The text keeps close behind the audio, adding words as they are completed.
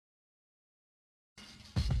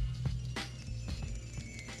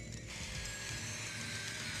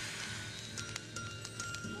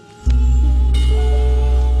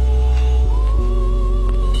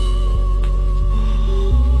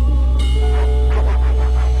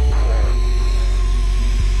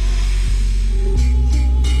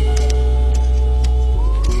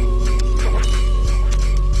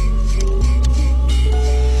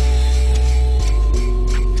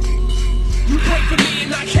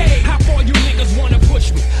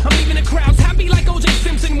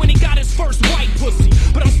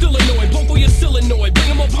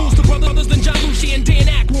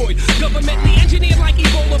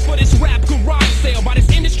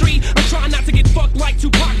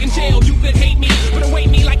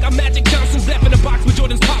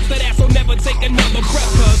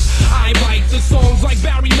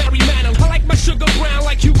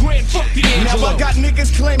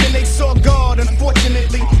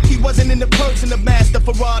person of master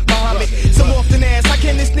Farad Muhammad. Some often ask, how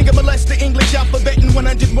can this nigga molest the English alphabet in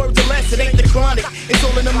 100 words or less? It ain't the chronic, it's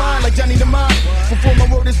all in the mind like Johnny the Mind. Before my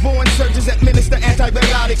word is born, surgeons administer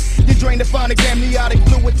antibiotics. You drain the phonics, amniotic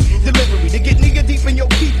fluids, delivery to get nigga deep in your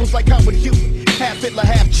peoples like Howard Hewitt. Half Hitler,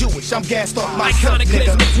 half Jewish, I'm gassed off myself, iconic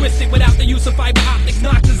nigga. clips twisted without the use of fiber optics.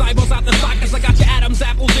 Knocks his eyeballs out the sockets. I got your Adam's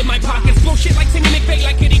apples in my pockets. Blow shit like Timmy McVeigh,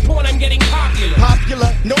 like kitty porn, I'm getting popular.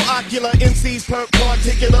 Popular, no ocular, MCs per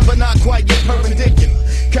particular, but not quite yet perpendicular.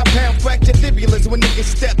 Compound fracture fibulas when niggas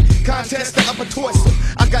step. Contest the upper torso.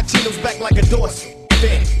 I got Chino's back like a dorsal.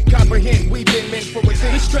 Then, comprehend, we've been meant for a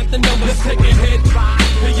thing. The strength in numbers, take a hit.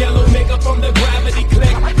 The yellow nigga from the gravity click.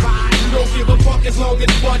 You don't give a fuck as long as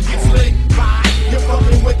blood gets lit. You're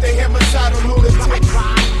fucking with the homicidal lunatics.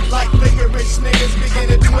 Like licorice niggas begin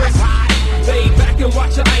to twist. Lay back and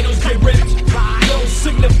watch your idols get ripped. Don't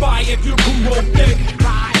signify if you're cool or thick.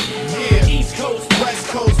 Yeah, East Coast, West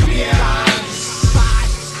Coast, yeah.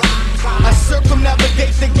 I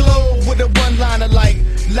circumnavigate the globe with a one-liner like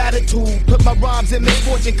latitude. Put my rhymes in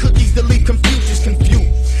misfortune cookies to leave Confucius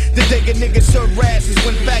confused. The day a nigga serve ras is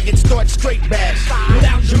when faggots start straight bash.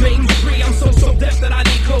 Without Jermaine Dupri, I'm so deaf that I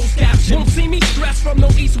need closed caption. Won't see me stressed from no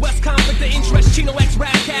east-west conflict of interest. Chino X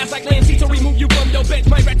Ras Kass like Lancy to remove you from your bench.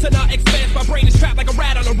 My retina expands, my brain is trapped like a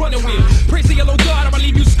rat on a running wheel. Praise the yellow god or I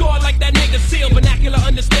leave you scarred like that nigga seal. Vernacular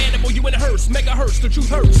understandable, you in a hearse, megahertz, the truth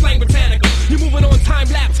hurts, slang botanical. You moving on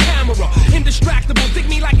time-lapse camera, indistractable. Dig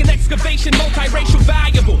me like an excavation, multiracial,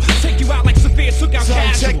 valuable. Take you out like Sophia took out Some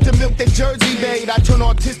casual. check the milk that Jersey made. I turn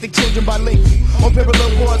autistic children bilingual. On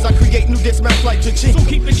parallel wars, I create new dismounts like Chachin. So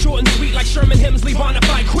keep it short and sweet like Sherman Hemsley,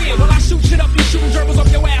 bonafide queer. While I shoot shit up, you shooting gerbils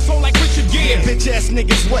off your asshole like Richard Gere. Yeah, bitch ass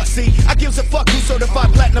niggas what, see? I gives a fuck who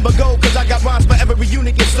certified platinum or gold, cause I got rhymes for every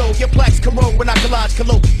unit gets sold. Your plaques corrode when I collage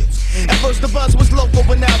colloquials. At first the buzz was local,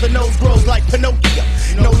 but now the nose grows like Pinocchio.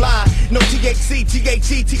 No lie, no THC,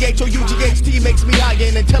 THE, THOUGHT makes me higher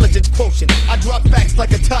in intelligence quotient. I drop facts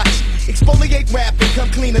like a touch. Exfoliate rap and come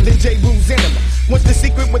cleaner than J. Rule's enema. Once the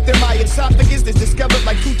secret within my esophagus is discovered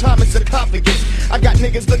like two Thomas sarcophagus. I got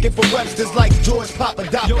niggas looking for Websters like George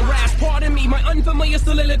Papadopoulos. Yo, Ras, pardon me, my unfamiliar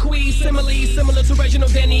soliloquies, similes, similar to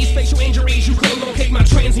Reginald Denny's facial injuries. You couldn't locate my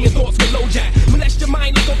transient thoughts with low jack. Molest your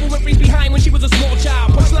mind, look over Winfrey's behind when she was a small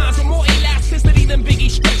child. Punchlines with more elasticity than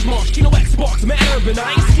Biggie's stretch marks. Chino X sparks, mad urban.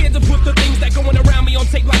 I ain't scared to put the things that going around me on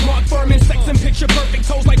tape like Mark Furman. Sex and picture perfect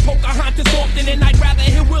toes like Pocahontas often, and I'd rather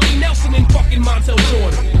hear Willie Nelson than fucking Montel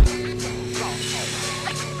Jordan.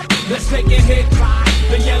 Let's take a hit.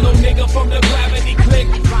 The yellow nigga from the gravity click.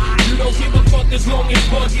 You don't give a fuck as long as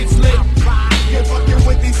bug gets lit. You're fucking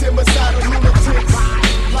with these homicidal lunatics.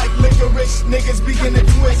 Like licorice, niggas begin to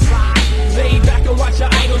twist. Lay back and watch your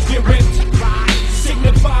idols get ripped.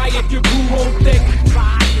 Signify if you're cool or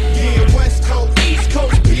thick.